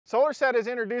SolarSet is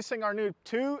introducing our new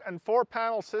 2 and 4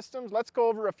 panel systems. Let's go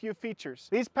over a few features.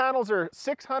 These panels are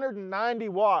 690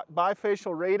 watt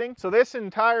bifacial rating. So this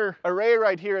entire array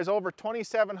right here is over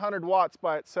 2,700 watts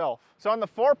by itself. So on the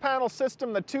 4 panel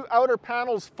system, the 2 outer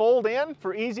panels fold in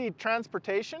for easy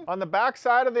transportation. On the back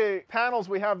side of the panels,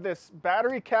 we have this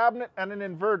battery cabinet and an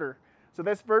inverter. So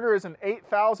this inverter is an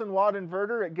 8,000 watt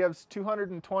inverter. It gives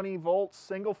 220 volts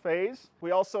single phase.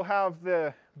 We also have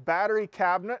the battery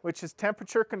cabinet, which is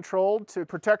temperature controlled to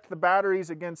protect the batteries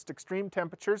against extreme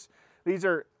temperatures. These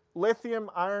are lithium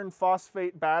iron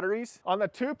phosphate batteries. On the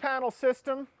 2 panel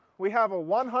system, we have a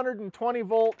 120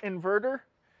 volt inverter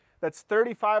that's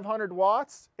 3,500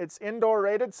 watts. It's indoor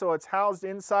rated, so it's housed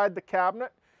inside the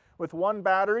cabinet with 1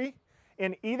 battery.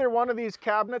 In either one of these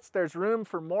cabinets, there's room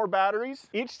for more batteries.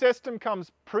 Each system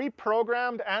comes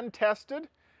pre-programmed and tested.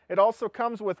 It also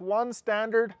comes with 1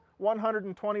 standard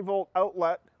 120 volt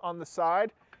outlet on the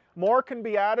side. More can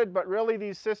be added, but really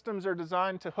these systems are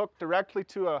designed to hook directly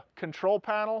to a control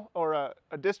panel or a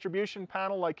distribution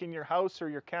panel like in your house or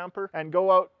your camper and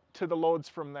go out to the loads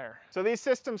from there. So these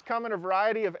systems come in a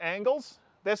variety of angles.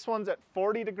 This one's at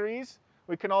 40 degrees.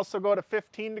 We can also go to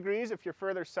 15 degrees if you're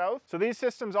further south. So these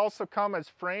systems also come as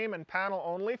frame and panel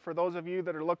only for those of you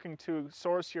that are looking to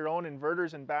source your own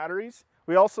inverters and batteries.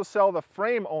 We also sell the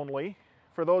frame only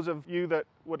for those of you that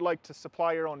would like to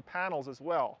supply your own panels as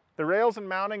well. The rails and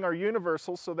mounting are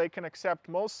universal, so they can accept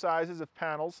most sizes of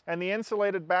panels, and the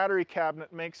insulated battery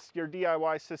cabinet makes your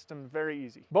DIY system very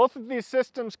easy. Both of these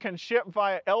systems can ship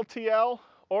via LTL,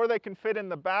 or they can fit in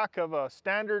the back of a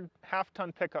standard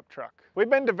half-ton pickup truck. We've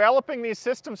been developing these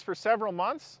systems for several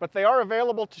months, but they are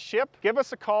available to ship. Give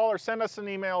us a call or send us an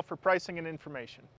email for pricing and information.